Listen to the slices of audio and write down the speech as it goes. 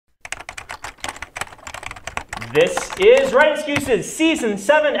This is Right Excuses, Season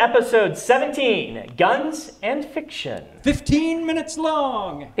 7, Episode 17, Guns and Fiction. 15 minutes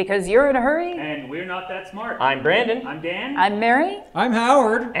long. Because you're in a hurry. And we're not that smart. I'm Brandon. I'm Dan. I'm Mary. I'm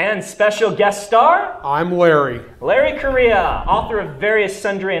Howard. And special guest star, I'm Larry. Larry Correia, author of various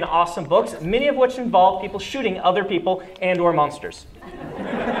sundry and awesome books, many of which involve people shooting other people and or monsters.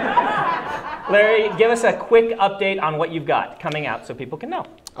 Larry, give us a quick update on what you've got coming out so people can know.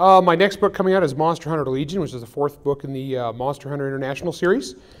 My next book coming out is Monster Hunter Legion, which is the 4th book in the Monster Hunter International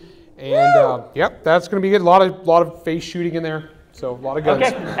series. And yep, that's going to be good. A lot of face shooting in there, so a lot of guns.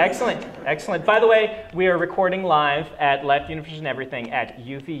 Okay, excellent, excellent. By the way, we are recording live at Life, Universe, and Everything at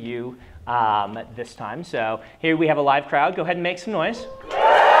UVU this time. So here we have a live crowd. Go ahead and make some noise.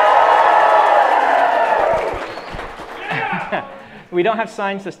 We don't have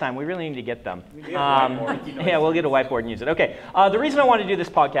signs this time. We really need to get them. Yeah, we'll get a whiteboard and use it. Okay. The reason I want to do this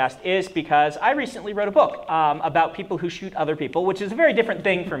podcast is because I recently wrote a book about people who shoot other people, which is a very different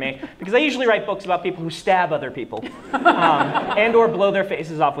thing for me because I usually write books about people who stab other people and or blow their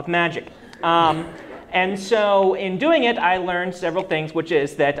faces off with magic. And so in doing it, I learned several things, which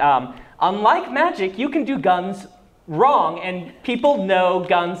is that unlike magic, you can do guns wrong, and people know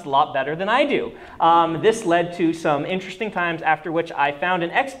guns a lot better than I do. This led to some interesting times after which I found an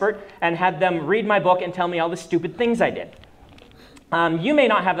expert and had them read my book and tell me all the stupid things I did. You may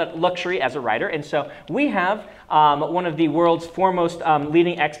not have that luxury as a writer, and so we have one of the world's foremost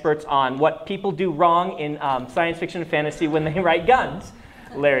leading experts on what people do wrong in science fiction and fantasy when they write guns,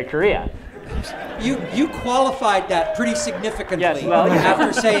 Larry Correia. You qualified that pretty significantly, yes, well,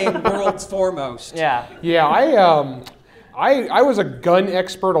 after saying world's foremost. Yeah. Yeah, I was a gun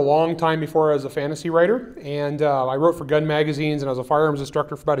expert a long time before I was a fantasy writer, and I wrote for gun magazines, and I was a firearms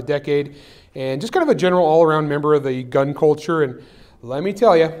instructor for about a decade, and just kind of a general all-around member of the gun culture. And let me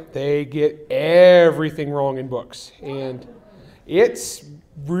tell you, they get everything wrong in books, and it's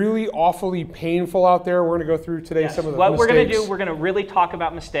really awfully painful out there. We're going to go through today some of the what mistakes. We're going to do, we're going to really talk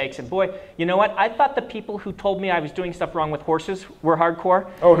about mistakes. And boy, you know what? I thought the people who told me I was doing stuff wrong with horses were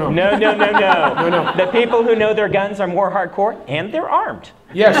hardcore. Oh, no. No. No. The people who know their guns are more hardcore, and they're armed.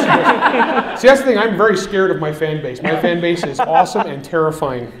 Yes. See, that's the thing. I'm very scared of my fan base. My fan base is awesome and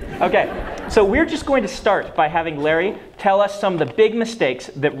terrifying. Okay, so we're just going to start by having Larry tell us some of the big mistakes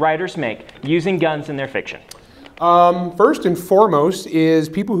that writers make using guns in their fiction. First and foremost is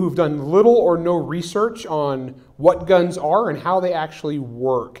people who've done little or no research on what guns are and how they actually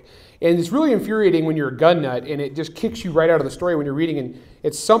work. And it's really infuriating when you're a gun nut and it just kicks you right out of the story when you're reading. And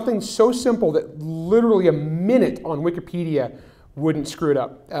it's something so simple that literally a minute on Wikipedia wouldn't screw it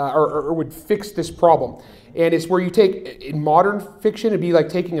up or would fix this problem. And it's where you take, in modern fiction, it'd be like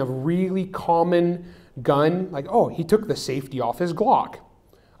taking a really common gun, like, oh, he took the safety off his Glock.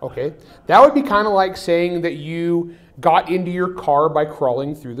 Okay, that would be kind of like saying that you got into your car by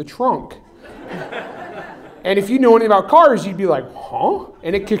crawling through the trunk. And if you know anything about cars, you'd be like, huh?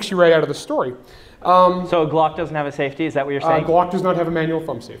 And it kicks you right out of the story. So a Glock doesn't have a safety? Is that what you're saying? Glock does not have a manual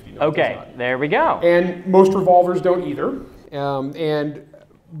thumb safety. No, okay, there we go. And most revolvers don't either. And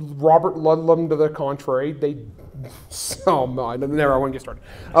Robert Ludlum to the contrary, they... So, no, never, I won't get started.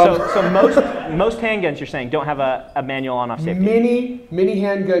 So most handguns, you're saying, don't have a manual on-off safety? Many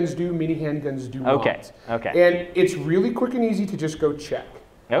handguns do, many handguns do not. Okay. And it's really quick and easy to just go check.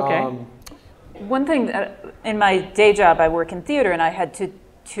 Okay. One thing, in my day job, I work in theater, and I had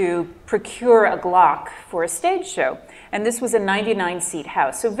to procure a Glock for a stage show. And this was a 99-seat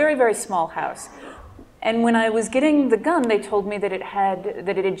house, so very, very small house. And when I was getting the gun, they told me that it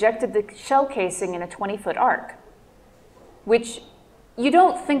ejected the shell casing in a 20-foot arc, which you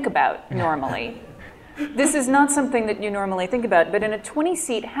don't think about normally. This is not something that you normally think about, but in a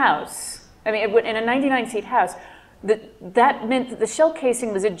 20-seat house, I mean, in a 99-seat house, that meant that the shell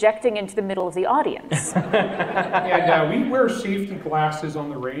casing was ejecting into the middle of the audience. And we wear safety glasses on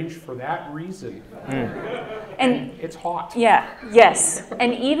the range for that reason. And it's hot. Yeah, yes.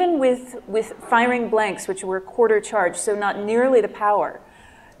 And even with firing blanks, which were quarter charge, so not nearly the power,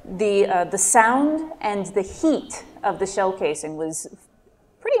 the sound and the heat of the shell casing was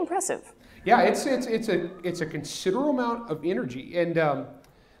pretty impressive. Yeah, it's a considerable amount of energy, and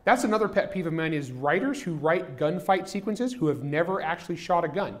that's another pet peeve of mine is writers who write gunfight sequences who have never actually shot a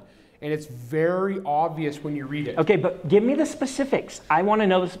gun. And it's very obvious when you read it. Okay, but give me the specifics. I want to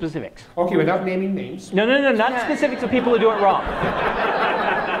know the specifics. Okay, without naming names. No, not specifics of people who do it wrong.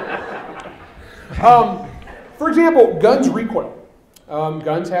 For example, guns recoil.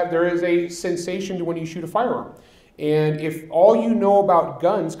 There is a sensation to when you shoot a firearm. And if all you know about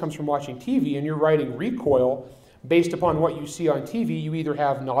guns comes from watching TV and you're writing recoil based upon what you see on TV, you either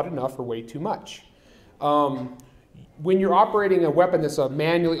have not enough or way too much. When you're operating a weapon that's a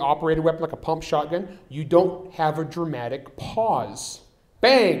manually operated weapon, like a pump shotgun, you don't have a dramatic pause.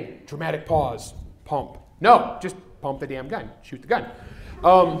 Bang! Dramatic pause. Pump. No, just pump the damn gun. Shoot the gun.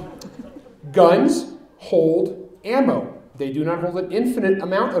 Guns hold ammo. They do not hold an infinite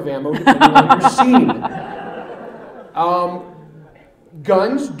amount of ammo depending on your scene.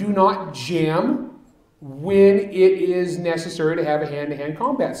 Guns do not jam when it is necessary to have a hand-to-hand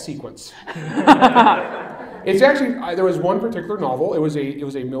combat sequence. It's actually, there was one particular novel, it was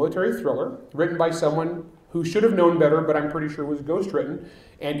a military thriller written by someone who should have known better, but I'm pretty sure was ghostwritten.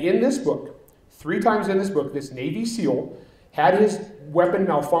 And in this book, 3 times in this book, this Navy SEAL had his weapon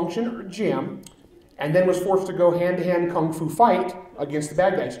malfunction or jam, and then was forced to go hand-to-hand kung fu fight against the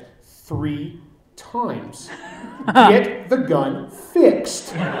bad guys 3 times. Get the gun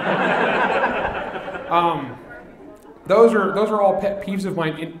fixed. Those are all pet peeves of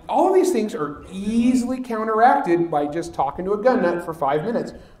mine. And all of these things are easily counteracted by just talking to a gun nut for 5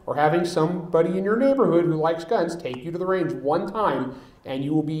 minutes, or having somebody in your neighborhood who likes guns take you to the range one time, and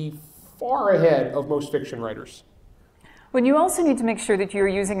you will be far ahead of most fiction writers. Well, you also need to make sure that you're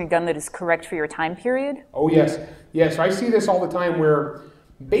using a gun that is correct for your time period. Oh, yes. Yes, I see this all the time where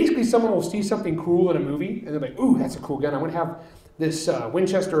basically someone will see something cool in a movie, and they're like, ooh, that's a cool gun. I want to have this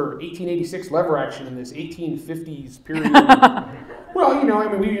Winchester 1886 lever action in this 1850s period. Well, you know,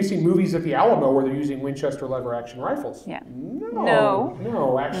 I mean, we've even seen movies at the Alamo where they're using Winchester lever action rifles. Yeah.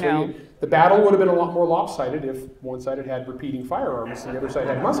 No, actually, the battle would have been a lot more lopsided if one side had repeating firearms and the other side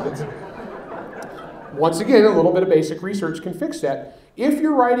had muskets. Once again, a little bit of basic research can fix that. If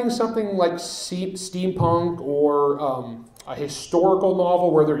you're writing something like steampunk or a historical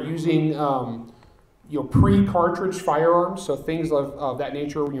novel where they're using pre-cartridge firearms, so things of that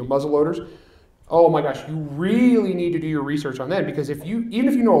nature, muzzleloaders, oh my gosh, you really need to do your research on that, because even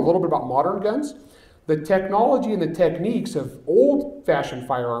if you know a little bit about modern guns, the technology and the techniques of old-fashioned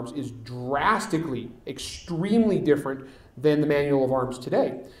firearms is drastically, extremely different than the manual of arms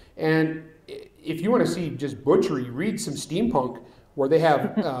today. And if you want to see just butchery, read some steampunk where they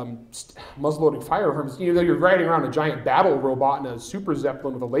have muzzle-loading firearms. You know, you're riding around a giant battle robot in a super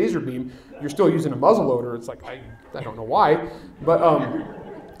zeppelin with a laser beam. You're still using a muzzleloader. It's like, I don't know why. But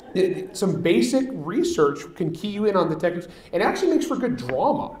some basic research can key you in on the techniques, and actually makes for good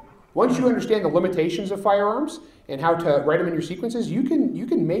drama. Once you understand the limitations of firearms and how to write them in your sequences, you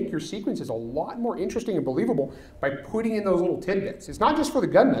can make your sequences a lot more interesting and believable by putting in those little tidbits. It's not just for the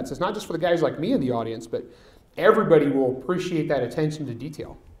gun nuts. It's not just for the guys like me in the audience, but everybody will appreciate that attention to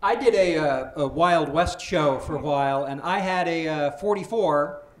detail. I did a Wild West show for a while, and I had a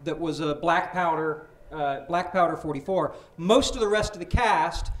 44 that was a black powder 44. Most of the rest of the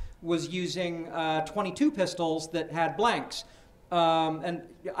cast was using 22 pistols that had blanks. And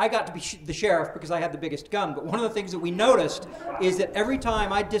I got to be the sheriff because I had the biggest gun. But one of the things that we noticed is that every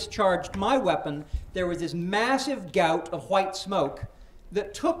time I discharged my weapon, there was this massive gout of white smoke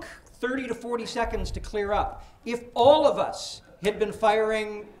that took 30 to 40 seconds to clear up. If all of us had been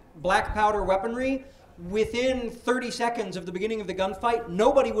firing black powder weaponry, within 30 seconds of the beginning of the gunfight,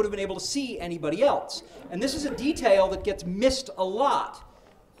 nobody would have been able to see anybody else. And this is a detail that gets missed a lot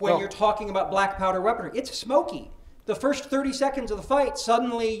when you're talking about black powder weaponry. It's smoky. The first 30 seconds of the fight,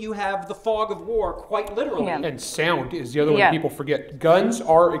 suddenly you have the fog of war, quite literally. Yeah. And sound is the other one people forget. Guns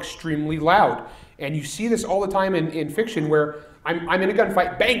are extremely loud. And you see this all the time in fiction where I'm in a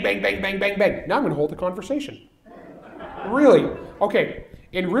gunfight, bang, bang, bang, bang, bang, bang. Now I'm going to hold a conversation. Really? Okay.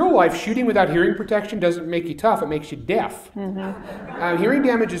 In real life, shooting without hearing protection doesn't make you tough, it makes you deaf. Mm-hmm. Hearing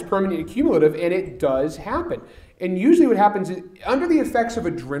damage is permanent and cumulative, and it does happen. And usually what happens is, under the effects of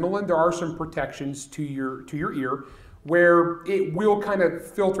adrenaline, there are some protections to your ear where it will kind of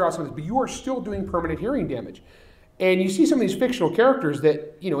filter out some of this, but you are still doing permanent hearing damage. And you see some of these fictional characters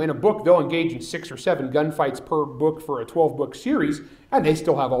that, in a book, they'll engage in 6 or 7 gunfights per book for a 12-book series, and they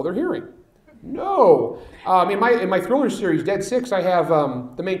still have all their hearing. No. In my thriller series, Dead 6, I have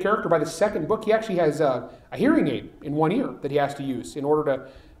the main character by the second book, he actually has a hearing aid in one ear that he has to use in order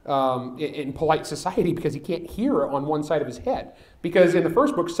to, in polite society, because he can't hear on one side of his head. Because in the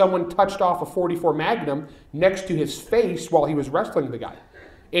first book, someone touched off a .44 Magnum next to his face while he was wrestling the guy.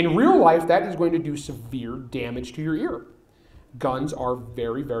 In real life, that is going to do severe damage to your ear. Guns are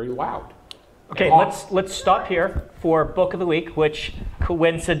very, very loud. Okay, let's stop here for Book of the Week, which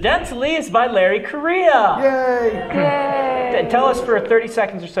coincidentally is by Larry Correia. Yay! Tell us for 30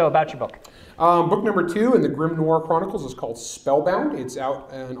 seconds or so about your book. Book number 2 in the Grim Noir Chronicles is called Spellbound. It's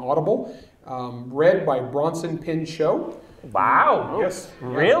out on Audible, read by Bronson Pinchot. Wow! Yes,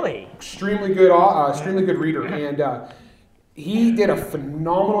 really? Extremely good reader, and He did a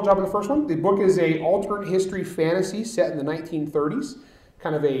phenomenal job in the first one. The book is a alternate history fantasy set in the 1930s,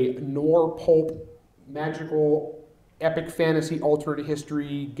 kind of a noir pulp, magical, epic fantasy, alternate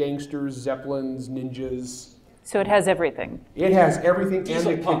history, gangsters, zeppelins, ninjas. So it has everything. It has everything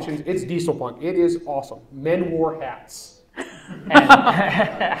Diesel and the punk. kitchens. It's diesel punk. It is awesome. Men wore hats.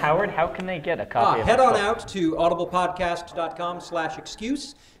 And Howard, how can they get a copy of Head this on book? out to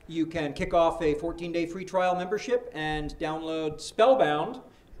audiblepodcast.com/excuse. You can kick off a 14-day free trial membership and download Spellbound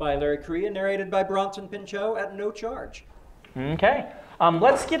by Larry Correia, narrated by Bronson Pinchot at no charge. Okay.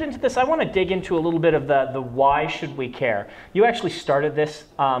 Let's get into this. I want to dig into a little bit of the why should we care. You actually started this,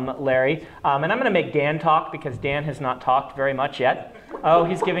 Larry, and I'm going to make Dan talk because Dan has not talked very much yet. Oh,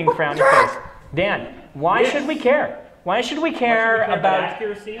 he's giving frowny face. Dan, why should we care? Why should we care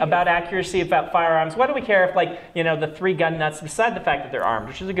about accuracy? About firearms? Why do we care if, the 3 gun nuts, beside the fact that they're armed,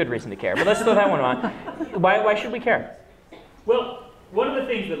 which is a good reason to care, but let's throw that one on. Why should we care? Well, one of the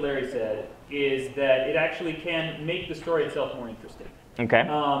things that Larry said is that it actually can make the story itself more interesting. Okay.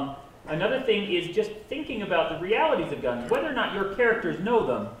 Another thing is just thinking about the realities of guns. Whether or not your characters know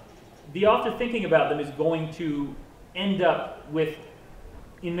them, the author thinking about them is going to end up with,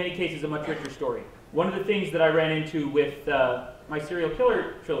 in many cases, a much richer story. One of the things that I ran into with my serial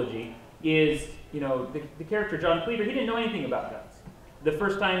killer trilogy is, the character John Cleaver, he didn't know anything about guns. The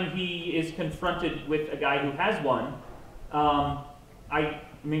first time he is confronted with a guy who has one,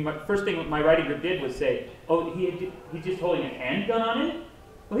 my first thing my writing group did was say, oh, he's just holding a handgun on him?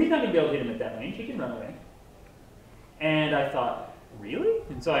 Well, he's not going to be able to hit him at that range. He can run away. And I thought, really?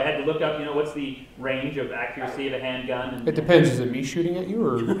 And so I had to look up, what's the range of accuracy of a handgun. And, It depends. Is it me shooting at you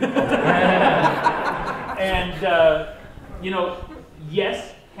or? And,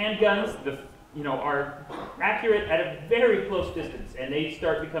 yes, handguns, are accurate at a very close distance, and they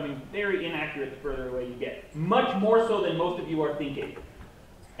start becoming very inaccurate the further away you get. Much more so than most of you are thinking.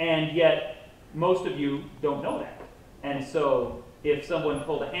 And yet, most of you don't know that. And so, if someone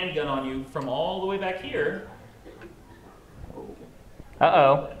pulled a handgun on you from all the way back here...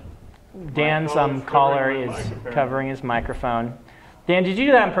 Uh-oh. Dan's caller is covering his microphone. Dan, did you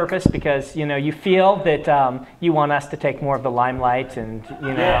do that on purpose because, you feel that you want us to take more of the limelight and,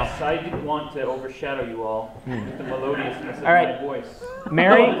 Yes, I didn't want to overshadow you all with the melodiousness of my voice.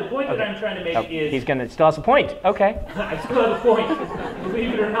 Mary? No, the point that I'm trying to make is... He's still has a point. Okay. I still have a point,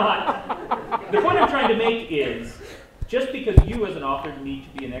 believe it or not. The point I'm trying to make is, just because you as an author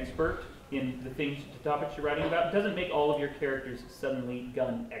need to be an expert in the topics you're writing about, doesn't make all of your characters suddenly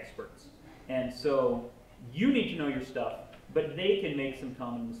gun experts. And so, you need to know your stuff, but they can make some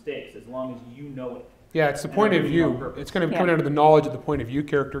common mistakes as long as you know it. Yeah, it's the point of view. It's going to come down to the knowledge of the point of view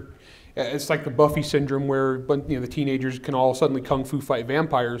character. It's like the Buffy syndrome where the teenagers can all suddenly kung fu fight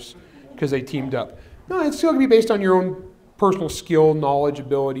vampires because they teamed up. No, it's still going to be based on your own personal skill, knowledge,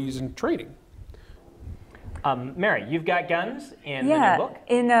 abilities, and training. Mary, you've got guns in the new book?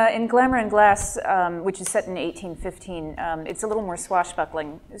 In Glamour and Glass, which is set in 1815, it's a little more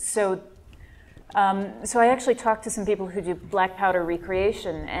swashbuckling. So I actually talked to some people who do black powder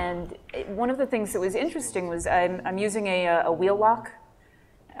recreation, and one of the things that was interesting was I'm using a wheel lock.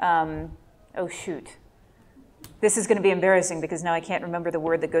 Oh shoot. This is going to be embarrassing because now I can't remember the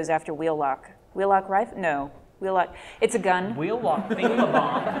word that goes after wheel lock. Wheel lock rifle? No. Wheel lock. It's a gun. Wheel lock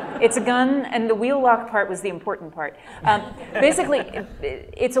thingamabob. It's a gun, and the wheel lock part was the important part. Basically,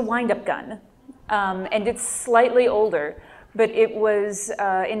 it's a wind-up gun, and it's slightly older. But it was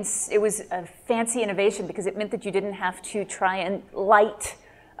a fancy innovation because it meant that you didn't have to try and light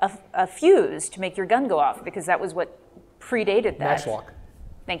a fuse to make your gun go off, because that was what predated that. Matchlock.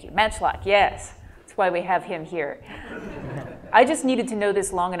 Thank you, matchlock. Yes, that's why we have him here. I just needed to know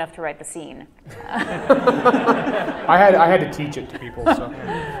this long enough to write the scene. I had to teach it to people. So.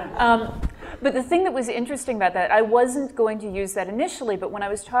 But the thing that was interesting about that, I wasn't going to use that initially, but when I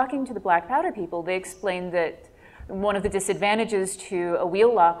was talking to the black powder people, they explained that one of the disadvantages to a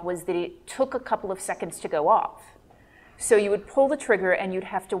wheel lock was that it took a couple of seconds to go off. So you would pull the trigger and you'd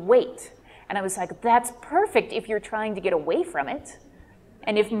have to wait. And I was like, that's perfect if you're trying to get away from it.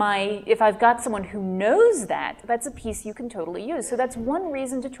 And if I've got someone who knows that, that's a piece you can totally use. So that's one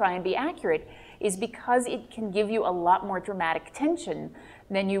reason to try and be accurate, is because it can give you a lot more dramatic tension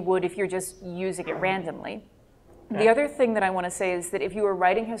than you would if you're just using it randomly. The other thing that I want to say is that if you are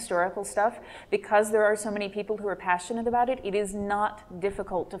writing historical stuff, because there are so many people who are passionate about it, it is not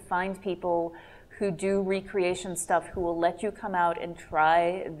difficult to find people who do recreation stuff who will let you come out and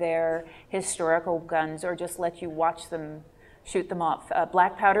try their historical guns or just let you watch them shoot them off.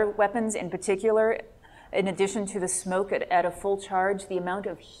 Black powder weapons in particular, in addition to the smoke at a full charge, the amount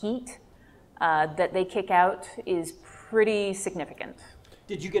of heat that they kick out is pretty significant.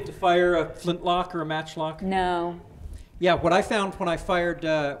 Did you get to fire a flintlock or a matchlock? No. Yeah, what I found when I fired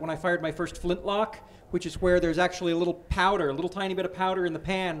my first flintlock, which is where there's actually a little powder, a little tiny bit of powder in the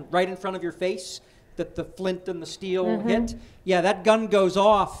pan right in front of your face that the flint and the steel hit. Yeah, that gun goes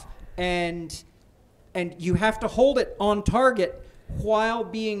off, and you have to hold it on target while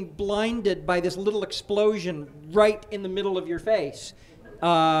being blinded by this little explosion right in the middle of your face.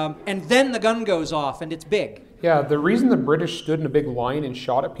 And then the gun goes off, and it's big. Yeah, the reason the British stood in a big line and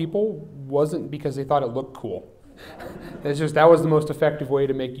shot at people wasn't because they thought it looked cool. It's just that was the most effective way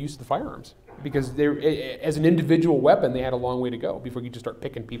to make use of the firearms. Because as an individual weapon, they had a long way to go before you could just start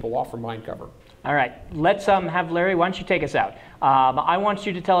picking people off from behind cover. All right, let's have Larry, why don't you take us out? I want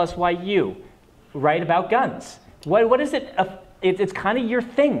you to tell us why you write about guns. What is it? It's kind of your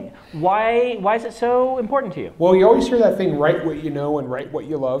thing. Why is it so important to you? Well, you always hear that thing, write what you know and write what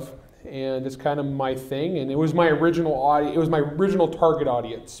you love. And it's kind of my thing. And it was my original target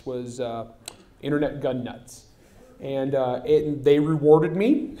audience was internet gun nuts. And they rewarded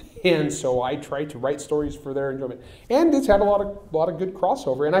me, and so I try to write stories for their enjoyment. And it's had a lot of good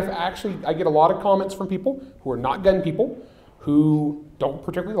crossover. And I get a lot of comments from people who are not gun people, who don't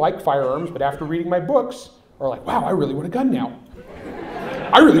particularly like firearms, but after reading my books are like, wow, I really want a gun now.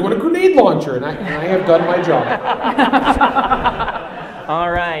 I really want a grenade launcher, and I have done my job.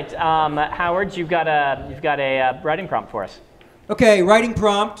 All right, Howard, you've got a writing prompt for us. Okay, writing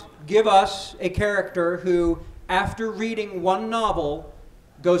prompt. Give us a character who, after reading one novel,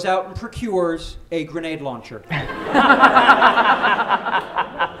 goes out and procures a grenade launcher.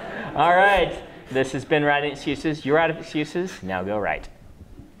 All right, this has been Writing Excuses. You're out of excuses. Now go write.